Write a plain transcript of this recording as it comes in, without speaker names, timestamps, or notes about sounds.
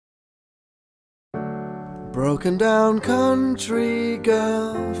Broken down country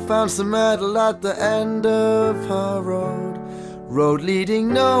girl found some metal at the end of her road. Road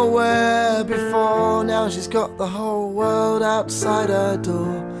leading nowhere before, now she's got the whole world outside her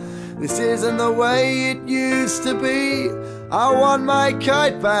door. This isn't the way it used to be, I want my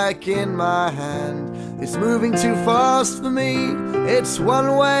kite back in my hand. It's moving too fast for me, it's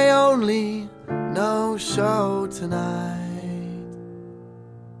one way only, no show tonight.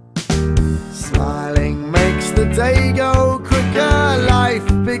 Smiling makes the day go quicker, life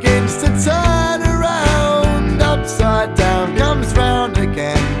begins to turn around. Upside down comes round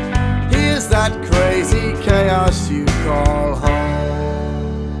again, here's that crazy chaos you call home.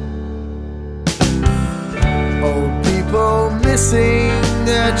 Old people missing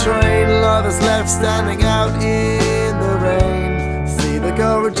their train, lovers left standing out in the rain. See the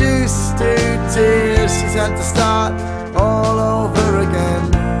girl reduced to tears, she's had to start all over again.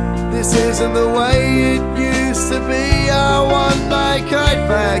 This isn't the way it used to be, I want my kite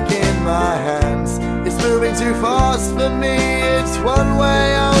back in my hands. It's moving too fast for me, it's one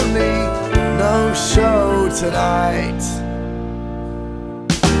way only, no show tonight.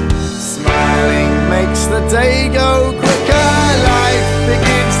 Smiling makes the day go quicker, life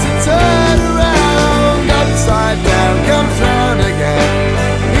begins to turn around. Upside down comes round again,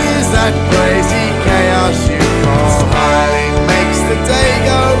 here's that crazy chaos you call. Smiling makes the day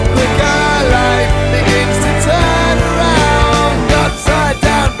go quicker, life begins to turn around. Upside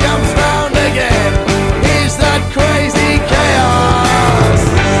down comes round again, here's that crazy chaos.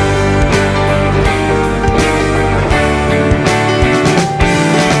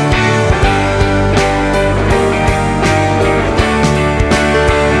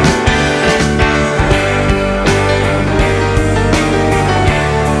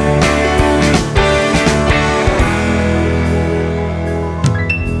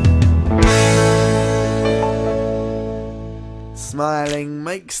 Smiling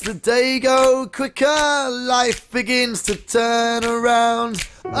makes the day go quicker, life begins to turn around.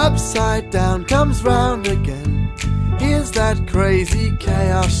 Upside down comes round again, here's that crazy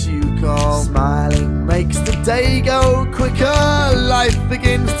chaos you call. Smiling makes the day go quicker, life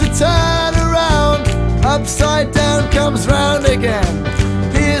begins to turn around. Upside down comes round again,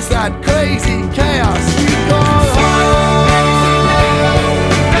 here's that crazy chaos you call home.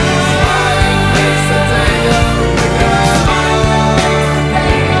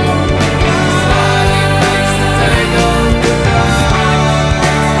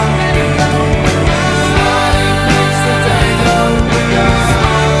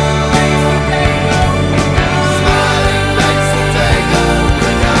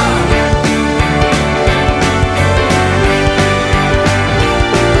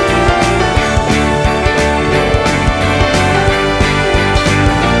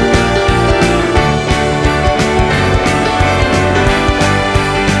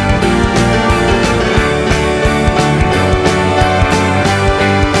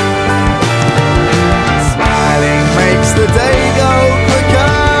 The day go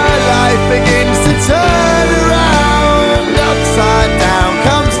quicker, life begins to turn around. Upside down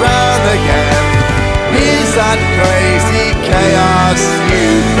comes round again, here's that crazy chaos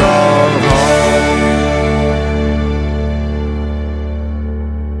you call.